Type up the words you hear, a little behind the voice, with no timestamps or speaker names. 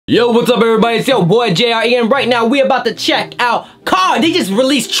Yo, what's up everybody? It's your boy JRE, and right now we about to check out KARD. They just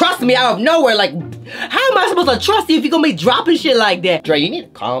released Trust Me out of nowhere. Like, how am I supposed to trust you if you're gonna be dropping shit like that? Dre, you need to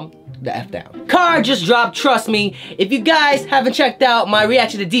calm the F down. KARD just dropped Trust Me. If you guys haven't checked out my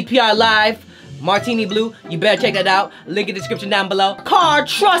reaction to DPR Live, Martini Blue, you better check that out. Link in the description down below. KARD,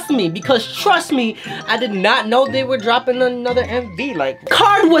 Trust Me, because trust me, I did not know they were dropping another MV. Like,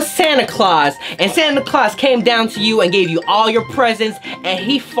 KARD was Santa Claus, and Santa Claus came down to you and gave you all your presents, and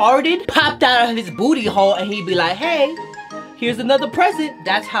he farted, popped out of his booty hole, and he'd be like, hey, here's another present.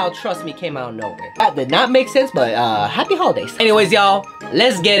 That's how Trust Me came out of nowhere. That did not make sense, but happy holidays. Anyways, y'all,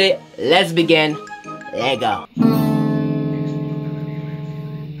 let's get it. Let's begin. Let go.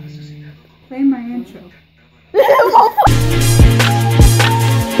 Play my intro.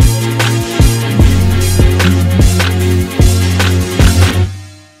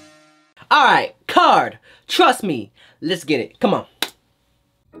 Alright, KARD, Trust Me. Let's get it. Come on.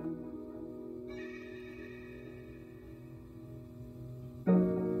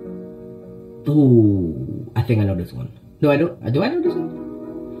 Ooh, I think I know this one. No, I don't. Do I know this one?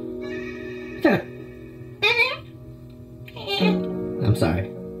 I think I'm sorry.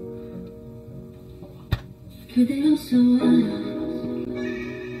 Yeah.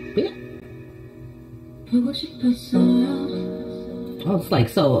 Oh, it's like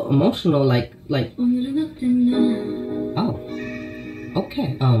so emotional, like. Oh.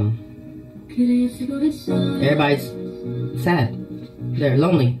 Okay. Everybody's sad. They're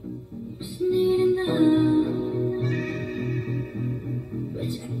lonely.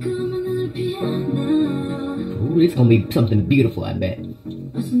 Ooh, it's gonna be something beautiful, I bet.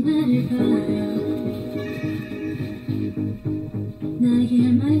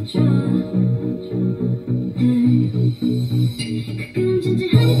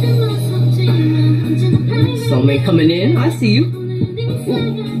 Soulmate coming in, I see you.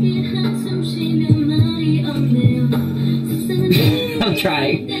 I'm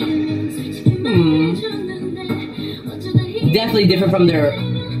trying. Definitely different from their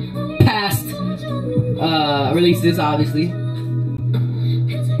past releases, obviously.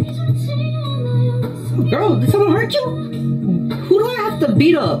 Girl, did someone hurt you? Who do I have to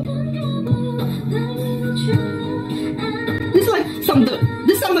beat up?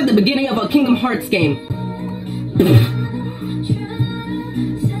 This sounds like the beginning of a Kingdom Hearts game.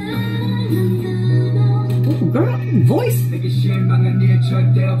 Ooh, girl, voice.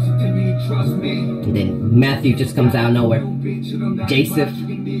 And then Matthew just comes out of nowhere. Joseph.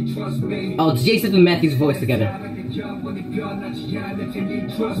 Oh, it's Joseph and Matthew's voice together.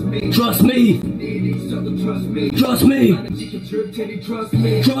 Trust me. Trust me.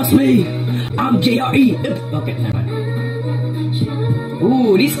 Trust me. I'm JRE. Okay, never mind.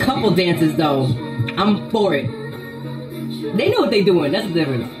 Ooh, these couple dances though. I'm for it. They know what they're doing. That's the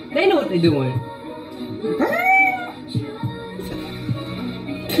difference. They know what they're doing.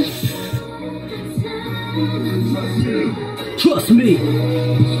 Trust me.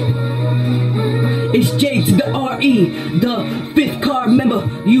 It's J to the R-E, the 5th KARD member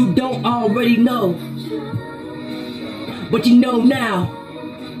you don't already know. But you know now.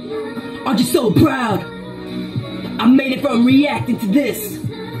 Aren't you so proud? I made it from reacting to this.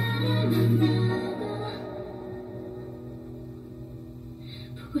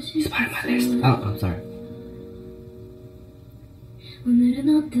 It's part of my list. Oh, I'm sorry.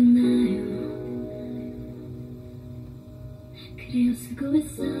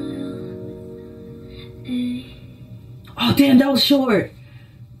 Oh damn, that was short.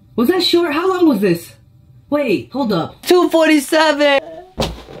 Was that short? How long was this? Wait, hold up. 2:47.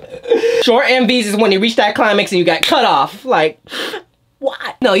 Short MVs is when you reach that climax and you got cut off. Like,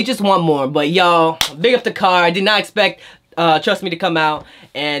 what? No, you just want more. But y'all, big up the KARD. Did not expect Trust Me to come out.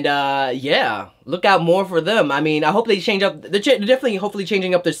 And yeah, look out more for them. I mean, I hope they change up. They're definitely, hopefully,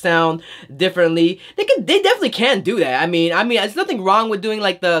 changing up their sound differently. They definitely can do that. I mean, there's nothing wrong with doing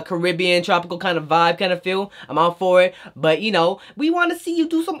like the Caribbean tropical kind of vibe, kind of feel. I'm all for it. But you know, we want to see you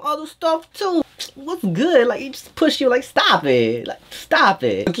do some other stuff too. What's good? Like, it just push you. Like, stop it. Like, stop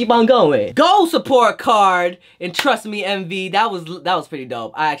it. Keep on going. Go support KARD and Trust Me MV. That was pretty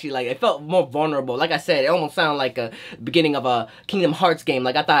dope. I actually like. It felt more vulnerable. Like I said, it almost sounded like a beginning of a Kingdom Hearts game.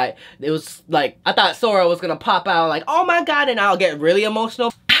 Like, I thought it was like, I thought Sora was gonna pop out like, oh my god, and I'll get really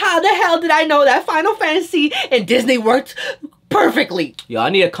emotional. How the hell did I know that Final Fantasy and Disney worked perfectly? Yo, I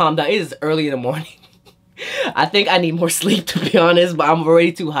need to calm down. It is early in the morning. I think I need more sleep, to be honest, but I'm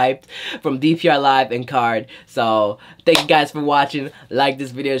already too hyped from DPR Live and KARD. So, thank you guys for watching. Like this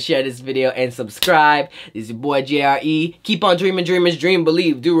video, share this video, and subscribe. This is your boy JRE. Keep on dreaming, dreamers, dream,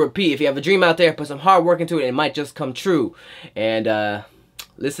 believe, do, repeat. If you have a dream out there, put some hard work into it, and it might just come true. And,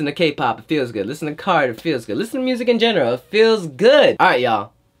 Listen to K-pop, it feels good. Listen to KARD, it feels good. Listen to music in general, it feels good. Alright,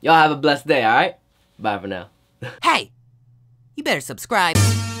 y'all. Y'all have a blessed day, alright? Bye for now. Hey! You better subscribe.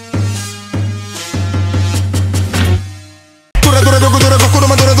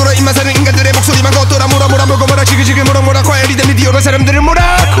 돌아 입맛에는 인간들의 목소리만 걷더라 뭐라 뭐라 뭐라 지그지그 뭐라 뭐라 과열이 된 미디어가 사람들을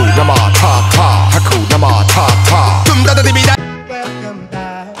몰아.